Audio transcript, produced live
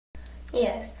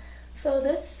Yes. So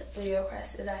this video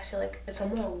request is actually like, it's a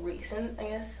more recent, I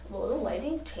guess. Well, the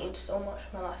lighting changed so much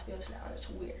from my last videos now, and it's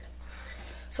weird.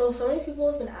 So many people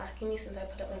have been asking me since I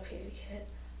put up my period kit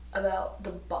about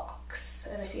the box.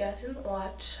 And if you guys didn't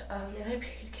watch, in my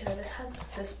period kit I just had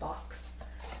this box,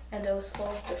 and it was full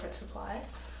of different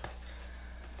supplies.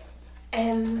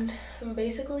 And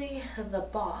basically the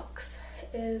box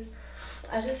is,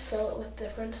 I just fill it with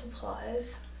different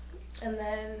supplies, and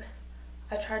then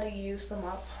I try to use them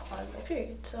up on my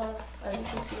period. So as you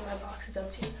can see, my box is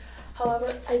empty.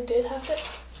 However, I did have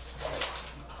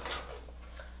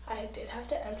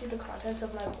to empty the contents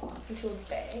of my box into a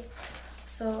bag,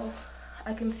 so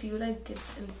I can see what I did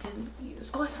and didn't use.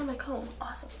 Oh, I found my comb.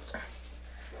 Awesome. Sorry.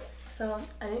 So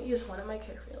I didn't use one of my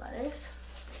Carefree liners.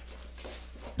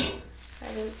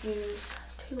 I didn't use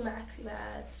 2 maxi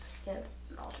pads and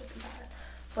an ultra pad,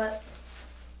 but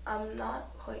I'm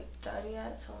not quite done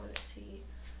yet, so I'm gonna see,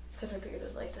 because my period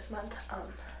was late this month.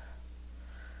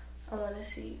 I want to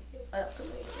see what else I'm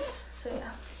gonna use. So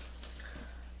yeah,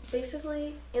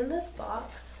 basically in this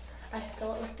box I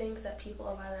fill it with things that people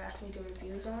have either asked me to do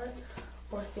reviews on,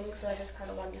 or things that I just kind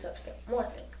of want to use up to get more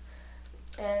things.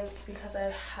 And because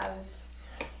I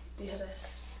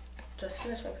just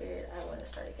finished my period, I want to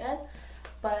start again.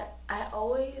 But I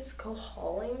always go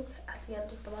hauling at the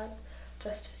end of the month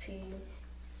just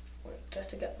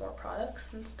to get more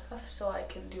products and stuff, so I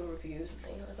can do reviews and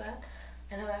things like that.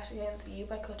 And I'm actually getting the U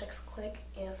by Kotex Click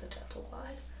and the Gentle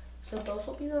Glide. So those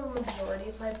will be the majority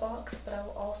of my box, but I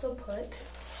will also put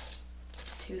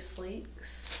 2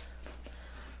 Sleeks,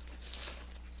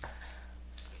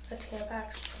 a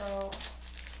Tampax Pro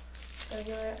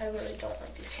regular. I really don't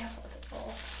like these tampons at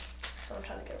all, so I'm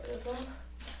trying to get rid of them.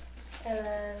 And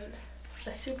then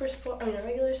a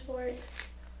regular sport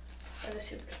and a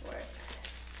super sport.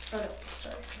 Oh no,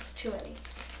 sorry, it's too many.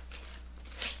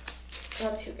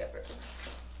 1, 2, get rid of them.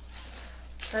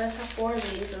 I just have 4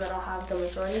 of these, and then I'll have the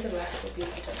majority of the rest will be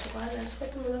my Gentle Glide, and I just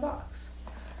put them in the box.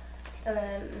 And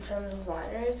then in terms of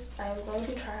liners, I'm going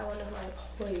to try one of my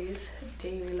Poise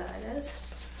daily liners,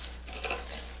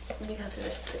 because it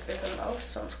is thicker than most,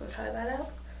 so I'm just going to try that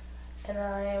out. And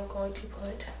I am going to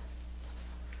put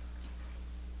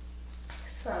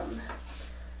some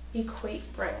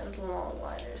Equate brand long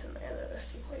liners in there. They're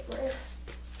just Equate brand.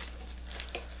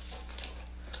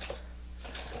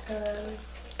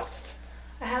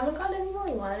 I haven't gotten any more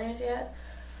liners yet,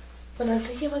 but I'm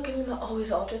thinking about getting the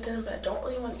Always Ultra Thin, but I don't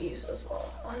really want to use those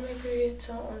while on my period,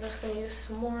 so I'm just going to use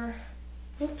some more.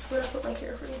 Oops, where did I put my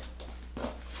Carefree?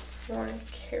 Some more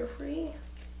Carefree.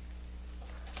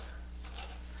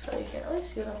 So you can't really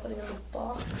see what I'm putting in the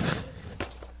box.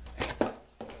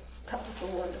 That was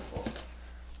wonderful.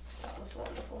 That was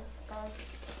wonderful.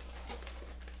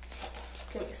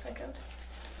 Give me a second.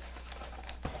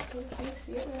 Can you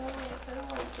see it now? I don't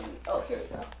want to. Oh, here we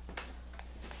go.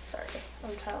 Sorry,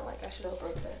 I'm kind of like I should have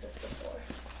opened this before.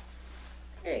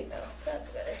 There you go. That's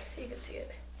better. You can see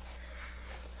it.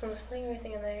 So I'm just putting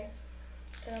everything in there,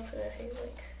 and I'm gonna take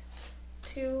like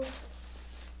 2,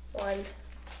 1.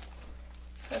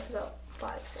 That's about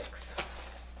 5, 6.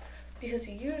 Because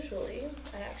usually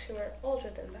I actually wear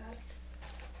ultra thin pads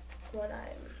when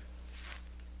I'm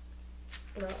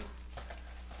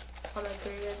on my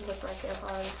period with my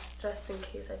tampons, just in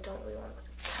case I don't really want to put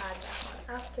a pad back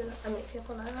on after that. I mean,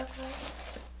 tampon on after that.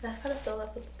 And that's kind of filled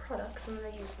up with products, and then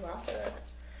I use them up, and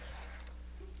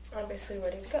I'm basically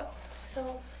ready to go.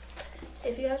 So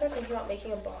if you guys are thinking about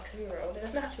making a box of your own, it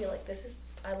doesn't have to be like this.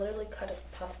 I literally cut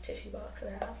a puff tissue box in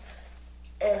half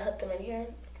and put them in here.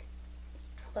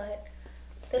 But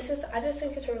I just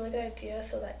think it's a really good idea,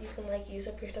 so that you can like use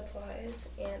up your supplies,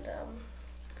 and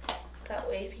that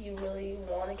way if you really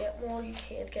want to get more, you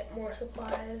can get more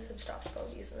supplies and stop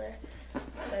throwing these in there.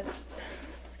 It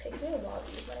takes me a while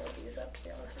to use my reviews up, to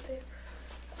be honest with you.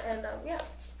 And yeah.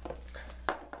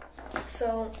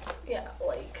 So yeah,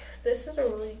 like this is a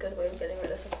really good way of getting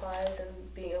rid of supplies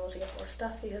and being able to get more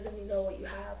stuff, because then you know what you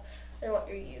have and what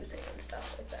you're using and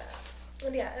stuff like that.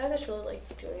 And yeah, I just really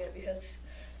like doing it because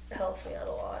it helps me out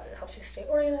a lot, and it helps you stay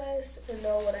organized and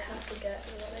know what I have to get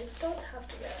and what I don't have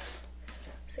to get.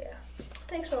 So yeah,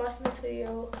 thanks for watching this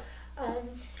video.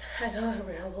 I know I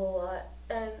ramble a lot,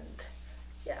 and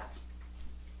yeah.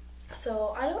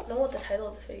 So I don't know what the title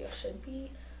of this video should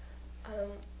be.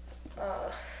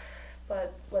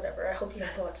 But whatever, I hope you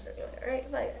guys watched it anyway. Alright,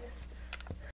 bye guys.